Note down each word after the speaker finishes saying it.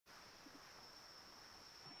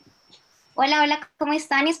Hola, hola, ¿cómo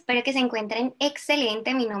están? Espero que se encuentren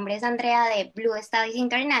excelente. Mi nombre es Andrea de Blue Studies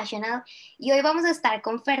International y hoy vamos a estar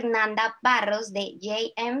con Fernanda Barros de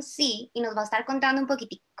JMC y nos va a estar contando un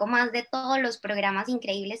poquitico más de todos los programas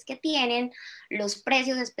increíbles que tienen, los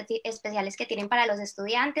precios especiales que tienen para los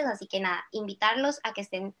estudiantes. Así que nada, invitarlos a que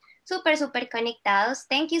estén súper conectados.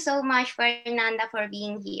 Thank you so much, Fernanda, for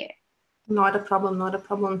being here. Not a problem, not a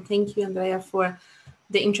problem. Thank you, Andrea, for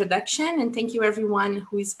the introduction, and thank you everyone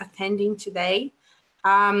who is attending today.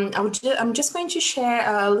 I'm just going to share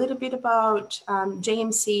a little bit about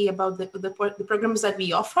JMC, about the programs that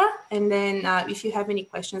we offer, and then if you have any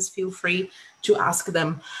questions, feel free to ask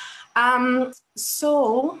them.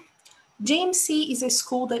 So JMC is a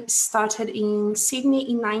school that started in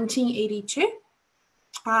Sydney in 1982.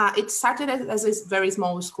 It started as a very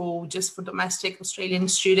small school just for domestic Australian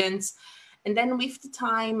students. And then with the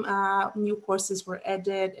time, new courses were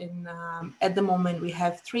added. And at the moment, we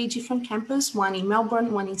have 3 different campuses, one in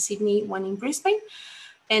Melbourne, one in Sydney, one in Brisbane.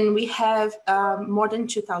 And we have more than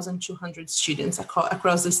 2,200 students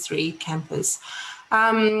across these 3 campuses.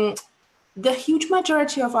 The huge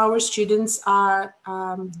majority of our students are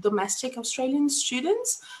domestic Australian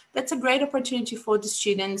students. That's a great opportunity for the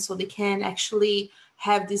students so they can actually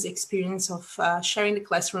have this experience of sharing the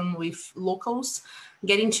classroom with locals,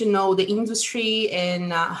 getting to know the industry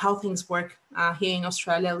and how things work here in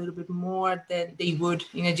Australia a little bit more than they would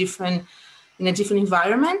in a different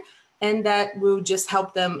environment. And that will just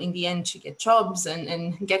help them in the end to get jobs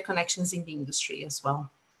and get connections in the industry as well.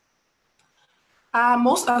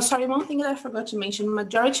 One thing that I forgot to mention,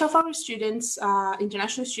 majority of our students,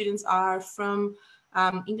 international students, are from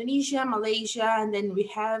Indonesia, Malaysia, and then we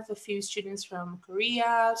have a few students from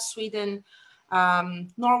Korea, Sweden,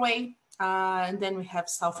 Norway, and then we have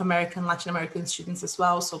South American, Latin American students as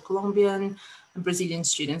well, so Colombian and Brazilian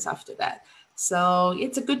students after that. So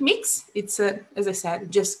it's a good mix. It's, as I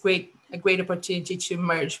said, just a great opportunity to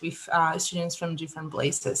merge with students from different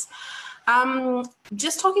places.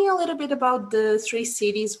 Just talking a little bit about the 3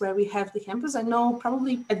 cities where we have the campus. I know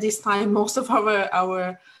probably at this time most of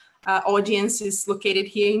our audience is located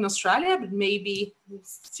here in Australia, but maybe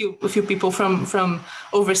still a few people from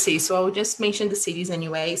overseas. So I'll just mention the cities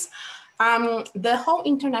anyways. The whole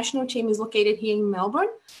international team is located here in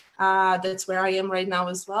Melbourne. That's where I am right now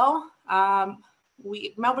as well.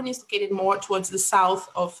 Melbourne is located more towards the south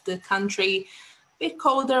of the country, a bit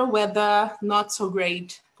colder weather, not so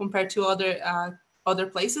great compared to other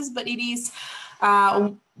places, but it is.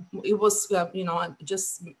 It was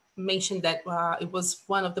just mentioned that it was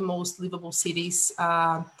one of the most livable cities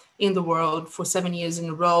in the world for 7 years in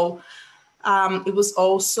a row. It's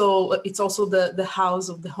also the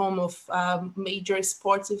home of major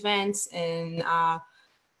sports events and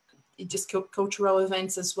just cultural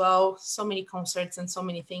events as well. So many concerts and so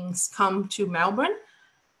many things come to Melbourne.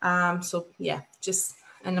 So yeah, just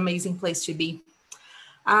an amazing place to be.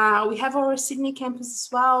 We have our Sydney campus as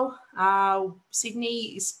well.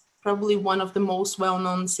 Sydney is probably one of the most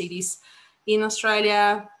well-known cities in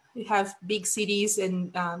Australia. We have big cities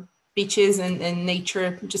and beaches and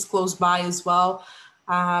nature just close by as well.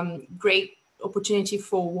 Great opportunity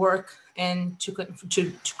for work and to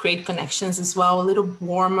create connections as well, a little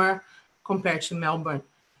warmer compared to Melbourne.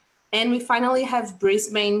 And we finally have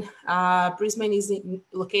Brisbane. Brisbane is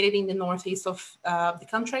located in the northeast of the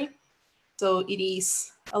country. So it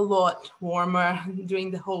is a lot warmer during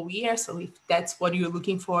the whole year. So if that's what you're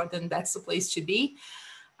looking for, then that's the place to be.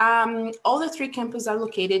 All the 3 campuses are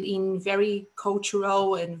located in very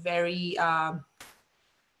cultural and very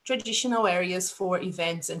traditional areas for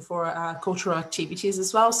events and for cultural activities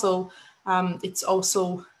as well. So it's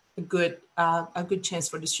also a good chance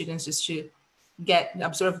for the students just to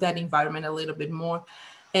observe that environment a little bit more.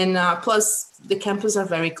 And plus, the campuses are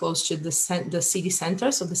very close to the city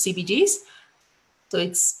center, so the CBDs. So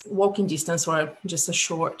it's walking distance or just a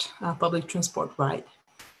short public transport ride.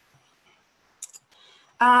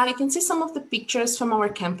 You can see some of the pictures from our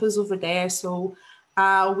campus over there. So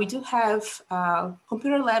we do have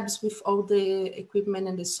computer labs with all the equipment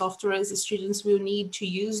and the software the students will need to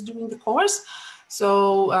use during the course.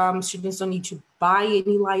 So students don't need to buy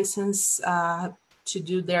any license to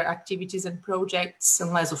do their activities and projects,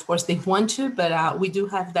 unless, of course, they want to, but we do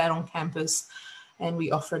have that on campus, and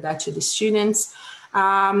we offer that to the students.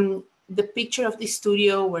 The picture of the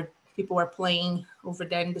studio where people are playing over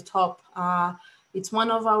there in the top, it's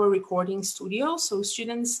one of our recording studios, so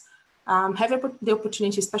students have the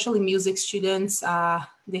opportunity, especially music students,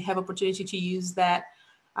 they have opportunity to use that.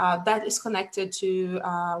 That is connected to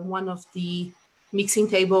one of the mixing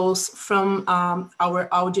tables from our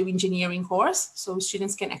audio engineering course. So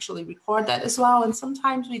students can actually record that as well. And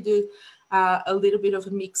sometimes we do a little bit of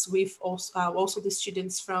a mix with also the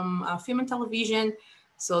students from film and television,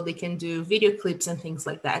 so they can do video clips and things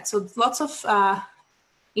like that. So lots of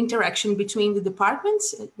interaction between the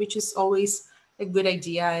departments, which is always a good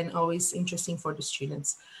idea and always interesting for the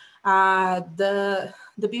students. The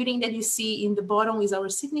building that you see in the bottom is our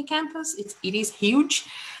Sydney campus. It is huge,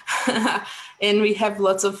 and we have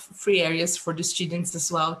lots of free areas for the students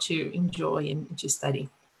as well to enjoy and to study.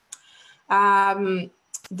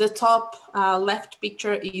 The top left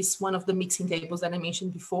picture is one of the mixing tables that I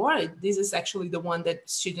mentioned before. This is actually the one that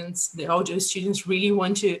students, the audio students, really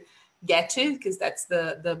want to get to, because that's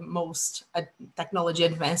the most technology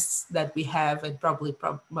advanced that we have, and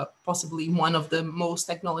possibly one of the most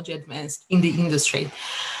technology advanced in the industry.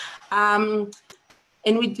 And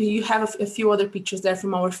you have a few other pictures there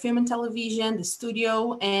from our film and television, the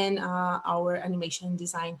studio, and our animation and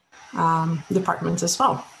design departments as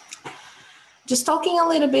well. Just talking a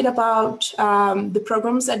little bit about the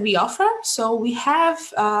programs that we offer. So we have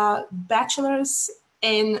bachelor's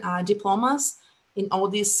and diplomas in all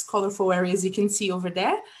these colorful areas you can see over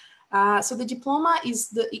there. So the diploma is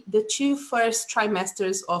the 2 first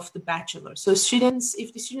trimesters of the bachelor. So students,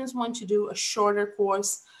 if the students want to do a shorter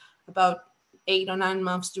course, about 8 or 9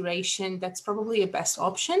 months duration, that's probably a best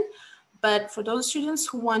option. But for those students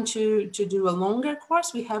who want to do a longer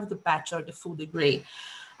course, we have the bachelor, the full degree.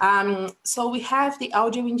 So we have the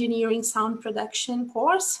audio engineering sound production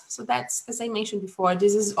course. So that's, as I mentioned before,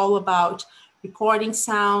 this is all about recording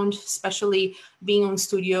sound, especially being on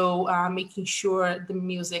studio, making sure the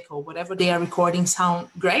music or whatever they are recording sound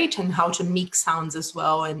great, and how to mix sounds as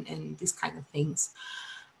well, and these kind of things.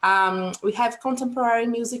 We have contemporary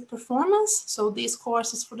music performance. So this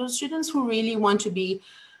course is for those students who really want to be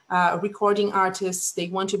recording artists. They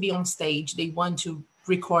want to be on stage. They want to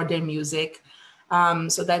record their music.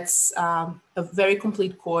 So that's a very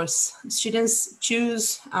complete course. Students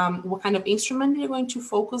choose what kind of instrument they're going to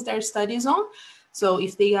focus their studies on. So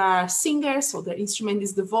if they are singers, so their instrument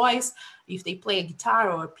is the voice. If they play a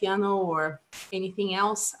guitar or a piano or anything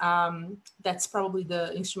else, that's probably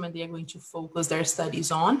the instrument they are going to focus their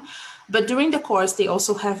studies on. But during the course, they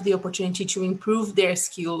also have the opportunity to improve their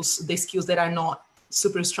skills, the skills that are not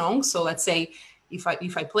super strong. So let's say if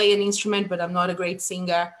I play an instrument, but I'm not a great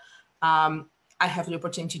singer, I have the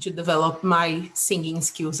opportunity to develop my singing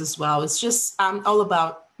skills as well. It's just all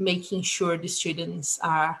about making sure the students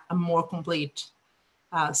are a more complete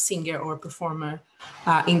singer or performer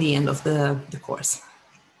in the end of the course.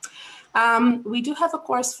 We do have a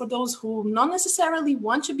course for those who not necessarily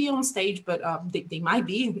want to be on stage, but they might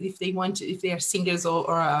be if they want to, if they are singers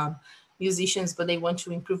or musicians, but they want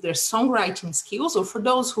to improve their songwriting skills, or for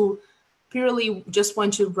those who purely just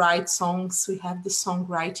want to write songs, we have the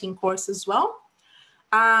songwriting course as well.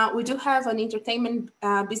 We do have an entertainment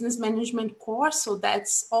business management course. So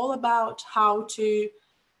that's all about how to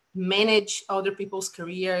manage other people's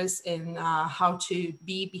careers and how to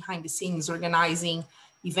be behind the scenes, organizing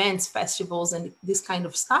events, festivals, and this kind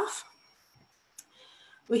of stuff.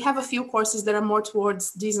 We have a few courses that are more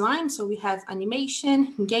towards design. So we have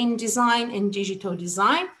animation, game design, and digital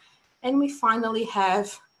design. And we finally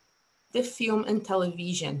have the film and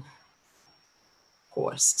television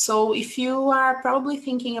course. So if you are probably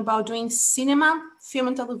thinking about doing cinema, film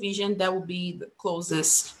and television, that will be the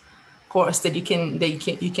closest course that you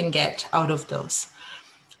can get out of those.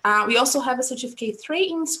 We also have a certificate 3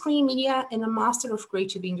 in screen media and a master of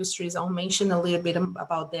creative industries. I'll mention a little bit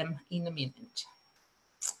about them in a minute.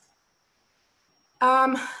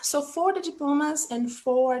 So for the diplomas and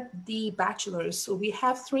for the bachelors, so we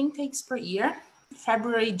have 3 intakes per year,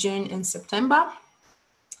 February, June, and September.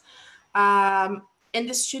 And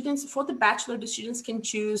the students, for the bachelor, the students can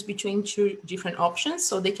choose between 2 different options.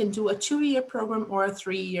 So they can do a 2-year program or a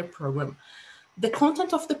 3-year program. The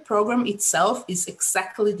content of the program itself is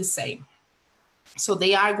exactly the same. So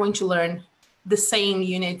they are going to learn the same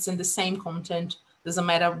units and the same content, doesn't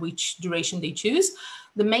matter which duration they choose.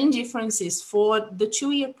 The main difference is for the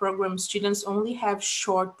 2-year program, students only have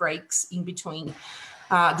short breaks in between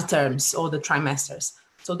the terms or the trimesters.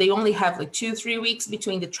 So they only have like 2-3 weeks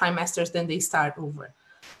between the trimesters, then they start over.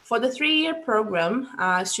 For the 3-year program,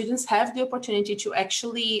 students have the opportunity to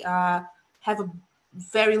actually have a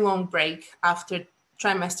very long break after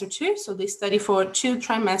trimester 2. So they study for 2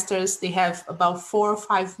 trimesters. They have about 4 or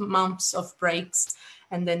 5 months of breaks,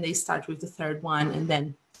 and then they start with the 3rd one, and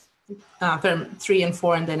then 3 and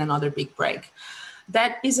 4, and then another big break.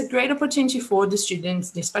 That is a great opportunity for the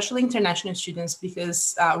students, especially international students,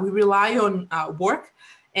 because we rely on work,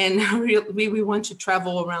 and we want to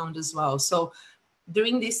travel around as well. So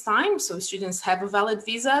during this time, so students have a valid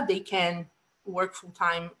visa, they can work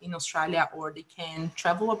full-time in Australia, or they can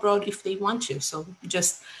travel abroad if they want to. So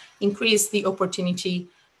just increase the opportunity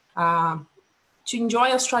to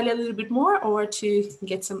enjoy Australia a little bit more, or to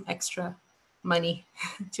get some extra money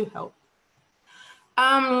to help.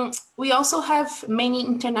 We also have many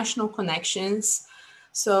international connections.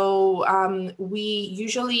 So we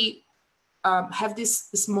usually have this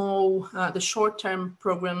small, the short-term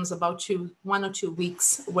programs about 1 or 2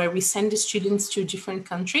 weeks, where we send the students to different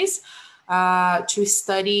countries to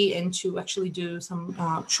study and to actually do some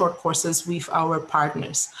short courses with our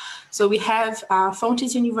partners. So we have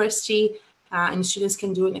Fountains University, and students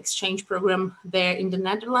can do an exchange program there in the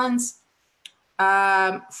Netherlands.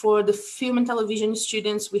 For the film and television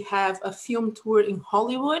students, we have a film tour in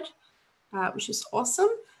Hollywood, which is awesome.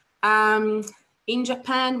 In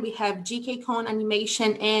Japan, we have GKCon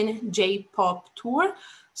animation and J-pop tour.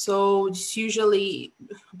 So it's usually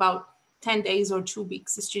about 10 days or 2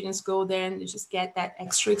 weeks. The students go there and they just get that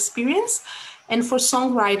extra experience. And for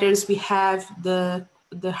songwriters, we have the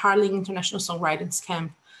Harling International Songwriters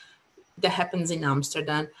Camp that happens in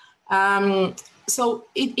Amsterdam. So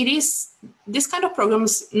it is this kind of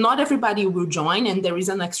programs, not everybody will join, and there is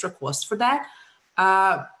an extra cost for that.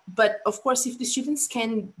 But of course, if the students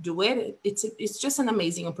can do it, it's just an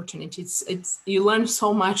amazing opportunity. You learn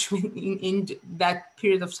so much in that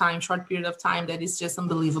period of time, short period of time, that is just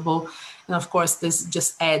unbelievable. And of course, this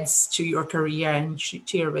just adds to your career and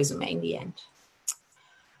to your resume in the end.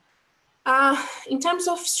 In terms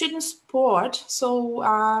of student support, so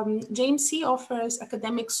JMC offers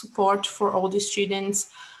academic support for all the students.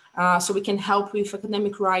 So we can help with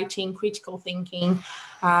academic writing, critical thinking,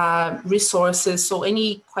 resources. So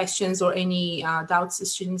any questions or any doubts the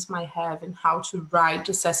students might have in how to write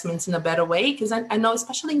assessments in a better way, because I know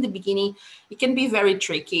especially in the beginning, it can be very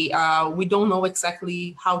tricky. We don't know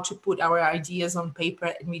exactly how to put our ideas on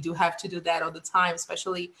paper, and we do have to do that all the time,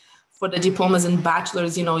 especially for the diplomas and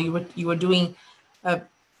bachelors. You know, you were doing a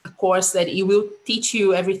course that it will teach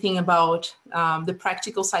you everything about the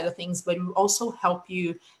practical side of things, but it will also help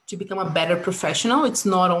you to become a better professional. It's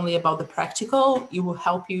not only about the practical, it will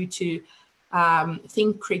help you to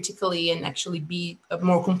think critically and actually be a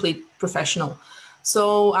more complete professional.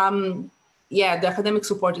 So yeah, the academic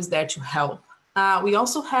support is there to help. We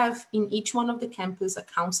also have in each one of the campus a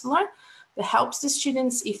counselor that helps the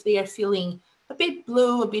students if they are feeling a bit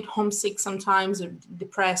blue, a bit homesick sometimes, or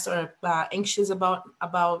depressed, or anxious about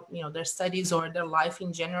their studies or their life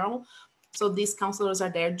in general. So these counselors are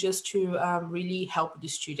there just to really help the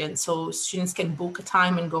students. So students can book a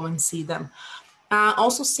time and go and see them.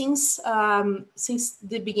 Also, since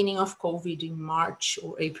the beginning of COVID in March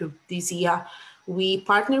or April this year, we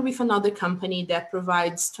partner with another company that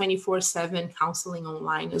provides 24/7 counseling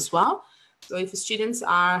online as well. So if students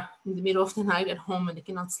are in the middle of the night at home and they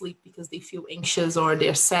cannot sleep because they feel anxious or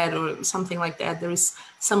they're sad or something like that, there is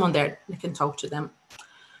someone there that can talk to them.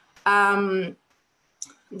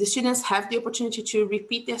 The students have the opportunity to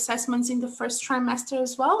repeat the assessments in the first trimester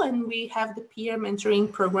as well. And we have the peer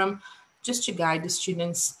mentoring program just to guide the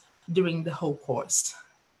students during the whole course.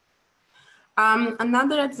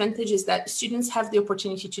 Another advantage is that students have the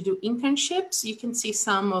opportunity to do internships. You can see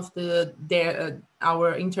some of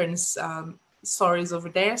our interns' stories over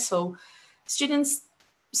there. So students,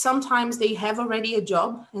 sometimes they have already a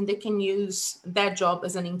job and they can use that job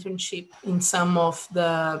as an internship in some of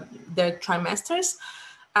their trimesters.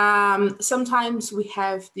 Sometimes we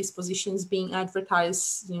have these positions being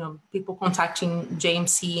advertised, people contacting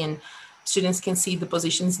JMC, and students can see the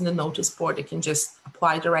positions in the notice board. They can just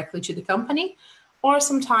apply directly to the company. Or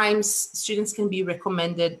sometimes students can be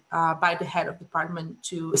recommended by the head of department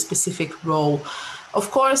to a specific role.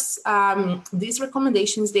 Of course, these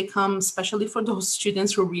recommendations, they come especially for those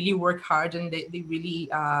students who really work hard and they really,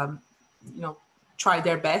 try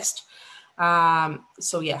their best.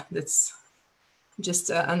 So yeah, that's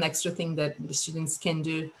just an extra thing that the students can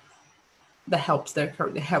do that helps their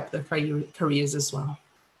careers as well.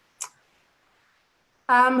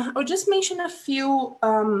 I'll just mention a few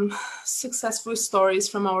successful stories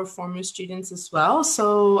from our former students as well.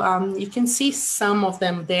 So you can see some of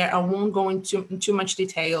them there. I won't go into too much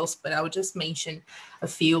details, but I will just mention a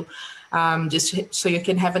few just so you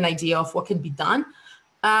can have an idea of what can be done.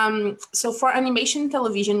 So for animation and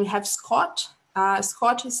television, we have Scott.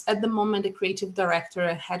 Scott is at the moment the creative director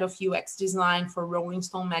and head of UX design for Rolling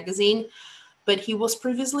Stone magazine, but he was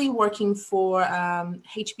previously working for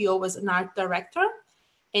HBO as an art director,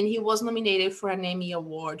 and he was nominated for an Emmy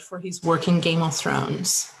Award for his work in Game of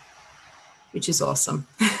Thrones, which is awesome.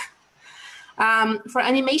 For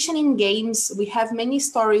animation in games, we have many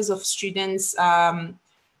stories of students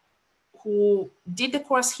who did the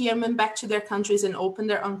course here and went back to their countries and opened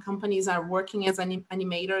their own companies are working as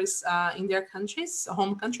animators in their countries,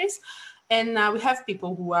 home countries. And we have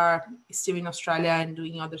people who are still in Australia and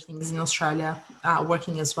doing other things in Australia,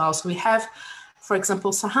 working as well. So we have, for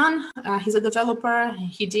example, Sahan, he's a developer.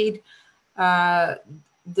 He did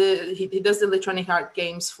he does the electronic art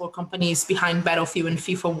games for companies behind Battlefield and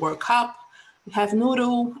FIFA World Cup. We have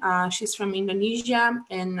Nurul, she's from Indonesia,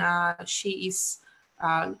 and she is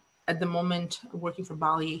at the moment working for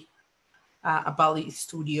Bali, a Bali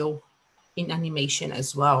studio in animation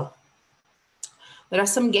as well. There are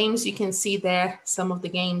some games you can see there, some of the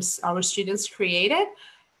games our students created,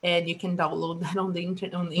 and you can download that on the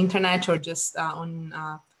internet or just on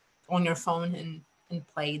your phone and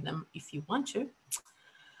play them if you want to.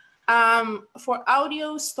 For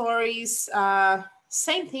audio stories,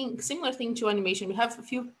 same thing, similar thing to animation. We have a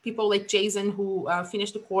few people like Jason who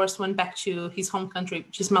finished the course, went back to his home country,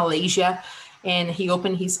 which is Malaysia, and he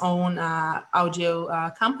opened his own audio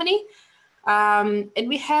company. And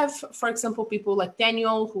we have, for example, people like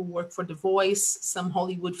Daniel who work for The Voice, some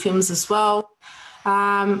Hollywood films as well.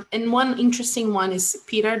 And one interesting one is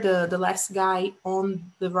Peter, the last guy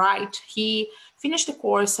on the right. He finished the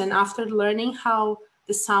course, and after learning how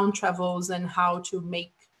the sound travels and how to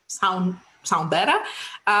make sound better,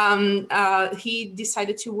 he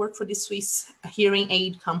decided to work for the Swiss hearing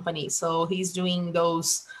aid company. So he's doing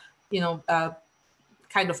those,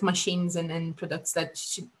 kind of machines and products that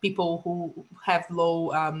people who have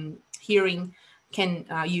low hearing can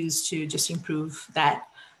use to just improve that.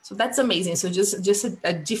 So that's amazing. So just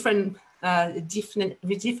a different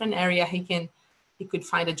area he could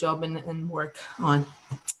find a job and work on.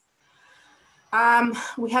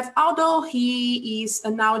 We have Aldo. He is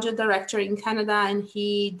an audio director in Canada, and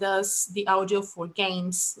he does the audio for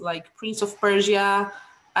games like Prince of Persia,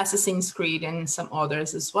 Assassin's Creed, and some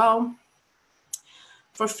others as well.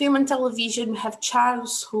 For film and television, we have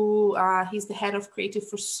Charles, who he's the head of creative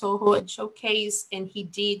for Soho and Showcase, and he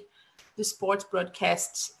did the sports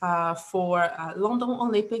broadcasts for London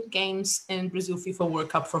Olympic Games and Brazil FIFA World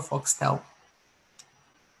Cup for Foxtel.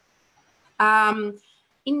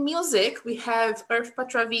 In music, we have Earth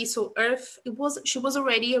Patravi. So Earth, she was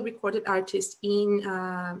already a recorded artist in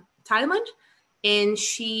Thailand, and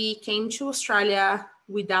she came to Australia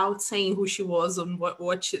without saying who she was and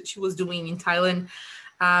what she was doing in Thailand,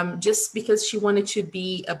 just because she wanted to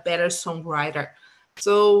be a better songwriter.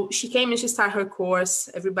 So she came and she started her course.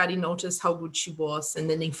 Everybody noticed how good she was, and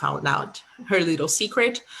then they found out her little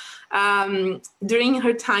secret. During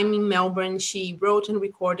her time in Melbourne, she wrote and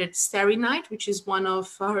recorded Starry Night, which is one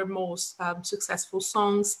of her most successful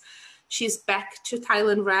songs. She's back to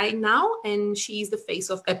Thailand right now, and she's the face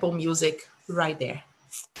of Apple Music right there.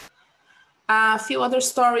 A few other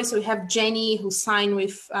stories. So we have Jenny, who signed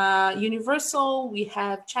with Universal. We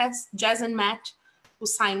have Jazz and Matt, who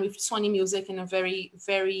signed with Sony Music and are very,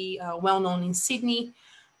 very well-known in Sydney.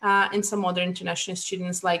 And some other international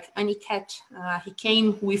students like Aniket. He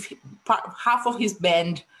came with half of his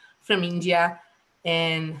band from India,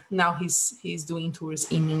 and now he's doing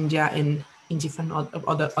tours in India and in different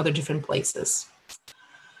other different places.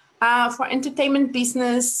 For entertainment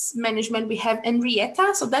business management, we have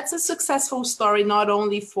Henrietta. So that's a successful story, not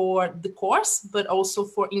only for the course, but also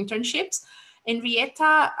for internships.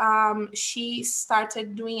 Henrietta, she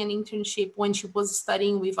started doing an internship when she was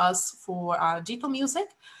studying with us for digital music.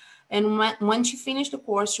 And when she finished the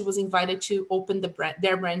course, she was invited to open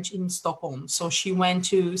their branch in Stockholm. So she went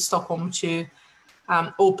to Stockholm to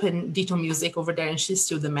open digital music over there, and she's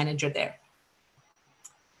still the manager there.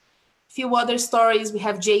 A few other stories. We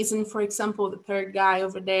have Jason, for example, the third guy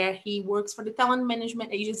over there. He works for the talent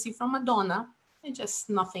management agency from Madonna. And just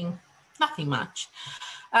nothing much.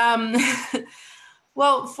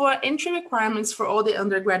 Well, for entry requirements for all the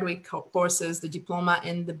undergraduate courses, the diploma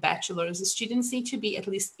and the bachelor's, the students need to be at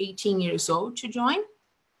least 18 years old to join.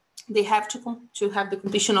 They have to have the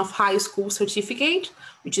completion of high school certificate,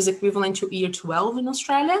 which is equivalent to year 12 in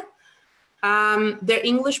Australia. Their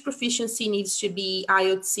English proficiency needs to be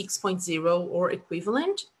IELTS 6.0 or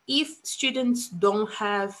equivalent. If students don't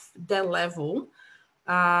have that level,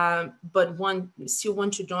 but still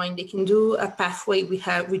want to join, they can do a pathway.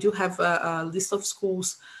 We do have a list of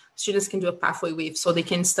schools students can do a pathway with, so they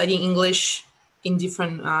can study English in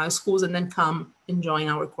different schools and then come and join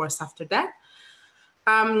our course after that.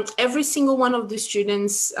 Every single one of the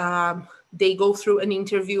students, they go through an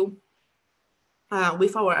interview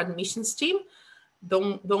with our admissions team.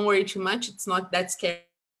 Don't worry too much. It's not that scary.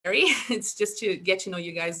 It's just to get to know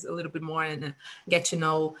you guys a little bit more and get to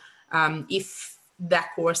know if that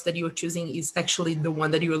course that you're choosing is actually the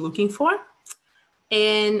one that you're looking for.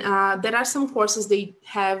 And there are some courses, they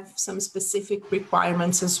have some specific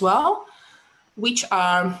requirements as well, which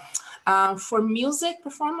are for music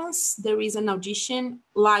performance, there is an audition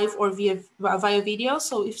live or via video.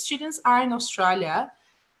 So if students are in Australia,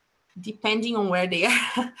 depending on where they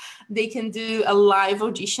are, they can do a live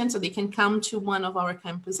audition. So they can come to one of our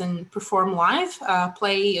campus and perform live,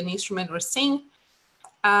 play an instrument or sing.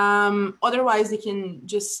 Otherwise, they can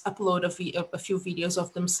just upload a few videos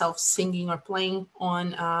of themselves singing or playing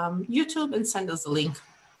on YouTube and send us the link.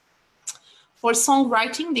 For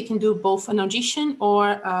songwriting, they can do both an audition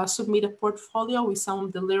or submit a portfolio with some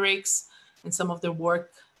of the lyrics and some of their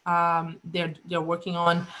work they're working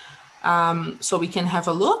on, so we can have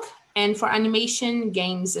a look. And for animation,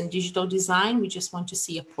 games, and digital design, we just want to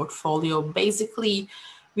see a portfolio. Basically,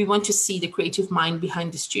 we want to see the creative mind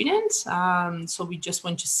behind the students. So we just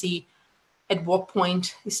want to see at what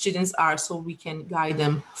point the students are so we can guide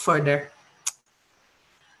them further.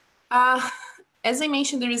 As I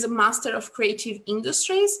mentioned, there is a Master of Creative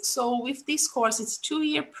Industries. So with this course, it's a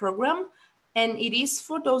 2-year program, and it is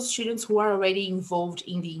for those students who are already involved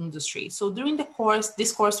in the industry. So during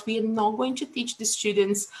this course, we are not going to teach the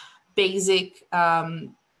students basic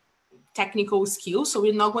technical skills. So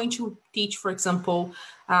we're not going to teach, for example,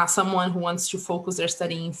 someone who wants to focus their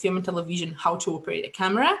study in film and television, how to operate a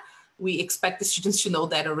camera. We expect the students to know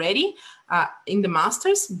that already in the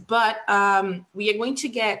masters, but we are going to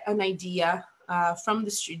get an idea from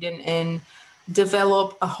the student and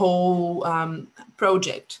develop a whole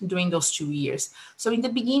project during those 2 years. So in the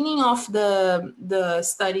beginning of the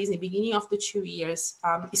studies, in the beginning of the 2 years,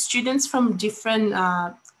 students from different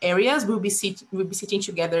areas will be sitting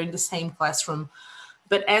together in the same classroom.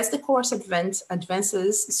 But as the course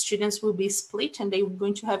advances, students will be split, and they're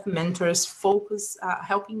going to have mentors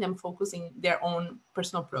helping them focus in their own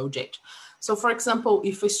personal project. So for example,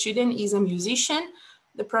 if a student is a musician,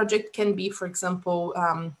 the project can be, for example,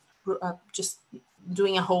 just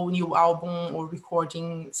doing a whole new album or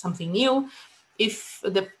recording something new. If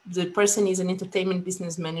the person is an entertainment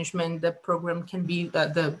business management, the program can be,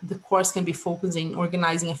 the course can be focusing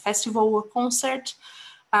organizing a festival or concert.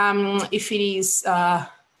 If it is a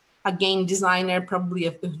game designer, probably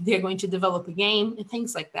they're going to develop a game and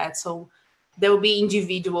things like that. So there will be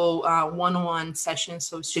individual one-on-one sessions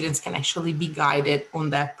so students can actually be guided on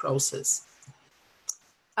that process.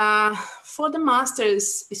 For the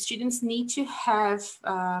master's, students need to have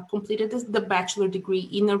completed the bachelor degree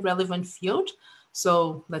in a relevant field.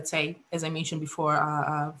 So let's say, as I mentioned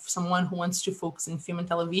before, someone who wants to focus in film and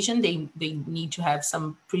television, they need to have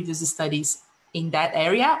some previous studies in that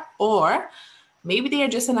area, or maybe they are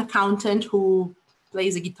just an accountant who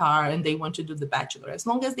plays a guitar and they want to do the bachelor. As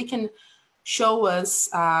long as they can show us,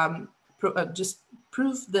 just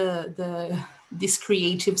prove this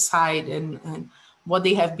creative side and what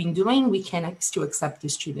they have been doing, we can still accept the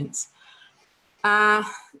students.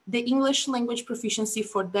 The English language proficiency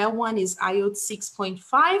for that one is IELTS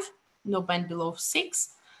 6.5, no band below 6,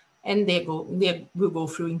 and they will go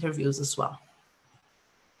through interviews as well.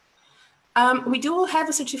 We do have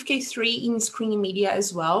a certificate 3 in screen media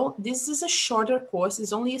as well. This is a shorter course.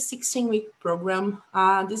 It's only a 16-week program.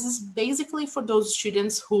 This is basically for those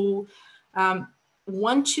students who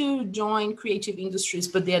want to join creative industries,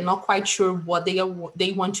 but they are not quite sure what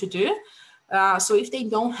they want to do. So if they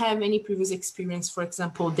don't have any previous experience, for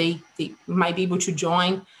example, they might be able to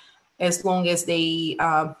join as long as they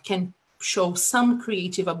can show some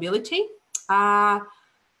creative ability.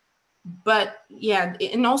 But yeah,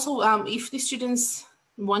 and also if the students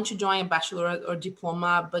want to join a bachelor or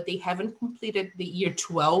diploma, but they haven't completed the year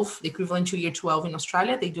 12, the equivalent to year 12 in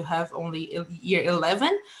Australia, they do have only year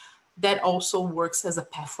 11. That also works as a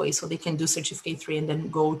pathway, so they can do certificate 3 and then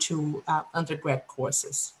go to undergrad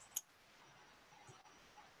courses.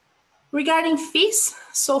 Regarding fees,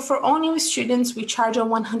 so for all new students, we charge a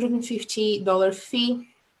 $150 fee.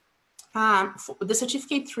 For the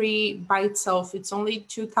certificate 3 by itself, it's only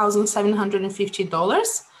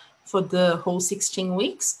 $2,750 for the whole 16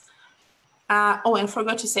 weeks. Oh, and I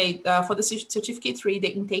forgot to say, for the certificate 3, the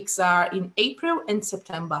intakes are in April and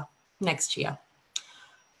September next year.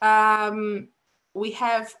 We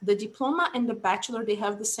have the diploma and the bachelor, they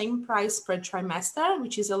have the same price per trimester,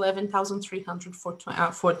 which is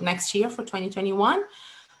 $11,300 for next year, for 2021.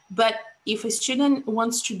 But if a student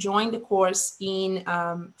wants to join the course in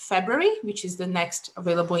February, which is the next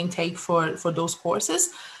available intake for those courses,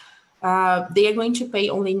 they are going to pay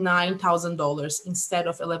only $9,000 instead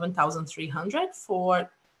of $11,300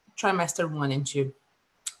 for trimester 1 and 2.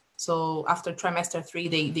 So after trimester 3,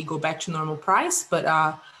 they go back to normal price, but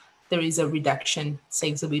there is a reduction,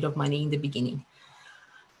 saves a bit of money in the beginning.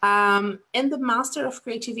 And the Master of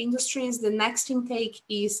Creative Industries, the next intake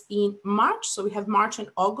is in March. So we have March and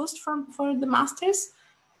August for the Masters.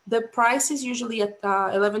 The price is usually at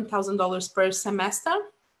 $11,000 per semester.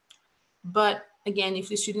 But again, if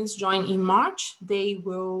the students join in March, they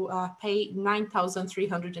will pay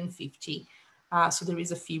 $9,350. So there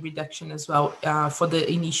is a fee reduction as well for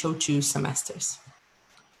the initial 2 semesters.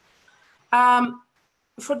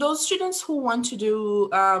 For those students who want to do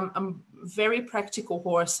a very practical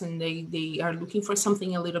course and they are looking for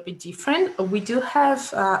something a little bit different, we do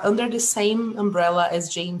have under the same umbrella as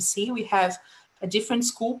JMC, we have a different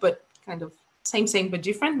school, but kind of same but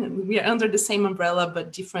different. We are under the same umbrella,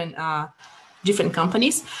 but different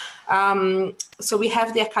companies. So we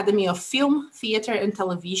have the Academy of Film, Theatre and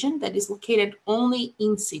Television that is located only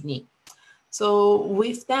in Sydney. So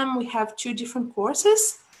with them, we have 2 different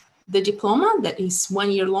courses. The diploma, that is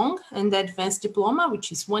 1 year long, and the advanced diploma,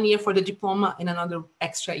 which is 1 year for the diploma and another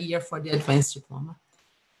extra year for the advanced diploma.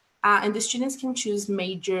 And the students can choose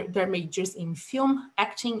their majors in film,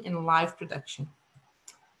 acting, and live production.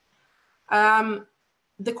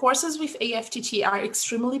 The courses with AFTT are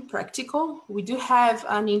extremely practical. We do have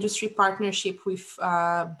an industry partnership with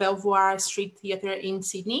Belvoir Street Theatre in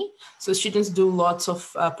Sydney. So students do lots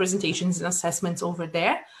of presentations and assessments over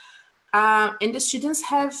there. And the students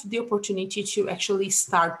have the opportunity to actually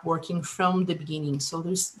start working from the beginning. So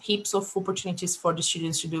there's heaps of opportunities for the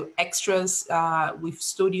students to do extras with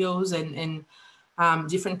studios and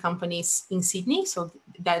different companies in Sydney. So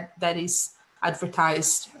that is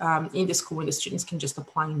advertised in the school and the students can just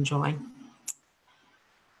apply and join.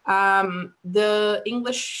 The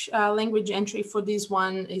English language entry for this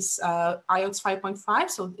one is IELTS 5.5,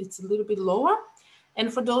 so it's a little bit lower.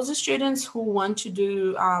 And for those students who want to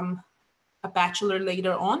do a bachelor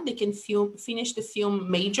later on, they can finish the film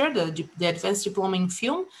major, the advanced diploma in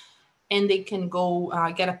film, and they can go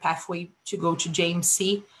get a pathway to go to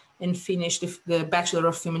JMC and finish the Bachelor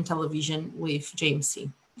of Film and Television with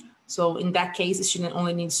JMC. So in that case, the student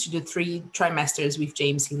only needs to do 3 trimesters with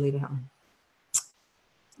JMC later on.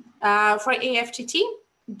 For AFTT,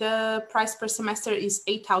 the price per semester is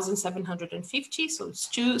 $8,750. So it's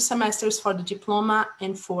 2 semesters for the diploma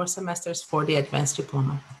and 4 semesters for the advanced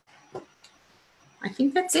diploma. I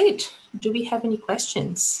think that's it. Do we have any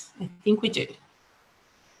questions? I think we do.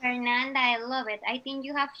 Fernanda, I love it. I think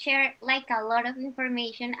you have shared like a lot of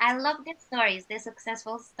information. I love the stories, the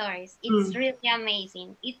successful stories. It's really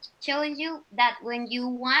amazing. It shows you that when you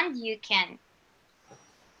want, you can.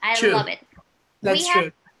 I love it. That's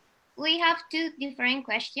true. We have 2 different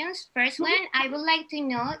questions. First one, I would like to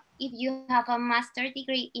know if you have a master's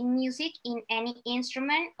degree in music in any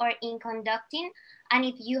instrument or in conducting, and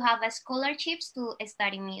if you have a scholarships to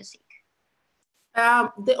study music.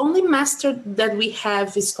 The only master that we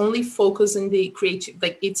have is only focused in the creative,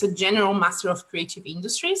 like it's a general master of creative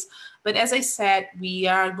industries. But as I said, we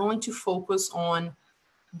are going to focus on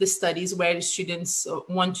the studies where the students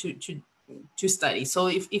want to study. So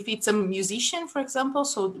if it's a musician, for example,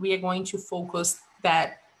 so we are going to focus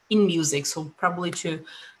that in music. So probably to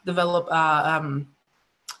develop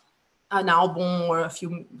an album or a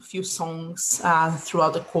few songs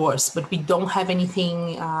throughout the course, but we don't have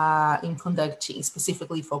anything in conducting,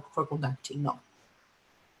 specifically for conducting, no.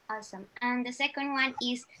 Awesome. And the second one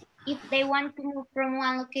is, if they want to move from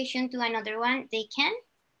one location to another one, they can?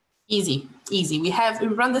 Easy. We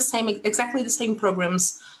run exactly the same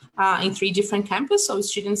programs in 3 different campuses, so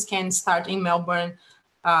students can start in Melbourne,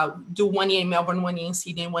 do 1 year in Melbourne, 1 year in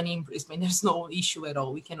Sydney, and 1 year in Brisbane. There's no issue at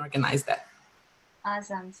all. We can organize that.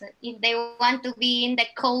 Awesome. So if they want to be in the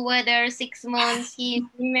cold weather 6 months here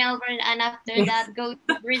in Melbourne and after that go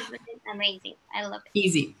to Brisbane, amazing. I love it.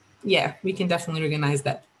 Easy. Yeah, we can definitely organize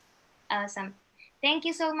that. Awesome. Thank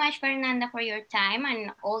you so much, Fernanda, for your time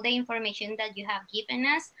and all the information that you have given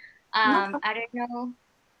us. I don't know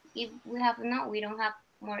if we don't have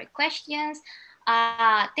more questions.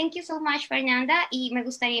 Thank you so much, Fernanda. Y me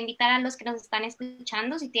gustaría invitar a los que nos están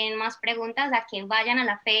escuchando, si tienen más preguntas, a que vayan a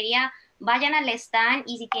la feria, vayan al stand,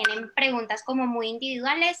 y si tienen preguntas como muy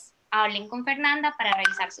individuales, hablen con Fernanda para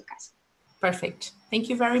revisar su caso. Perfect. Thank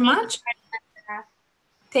you very much.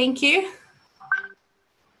 Thank you.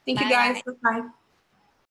 Thank you, guys. Bye.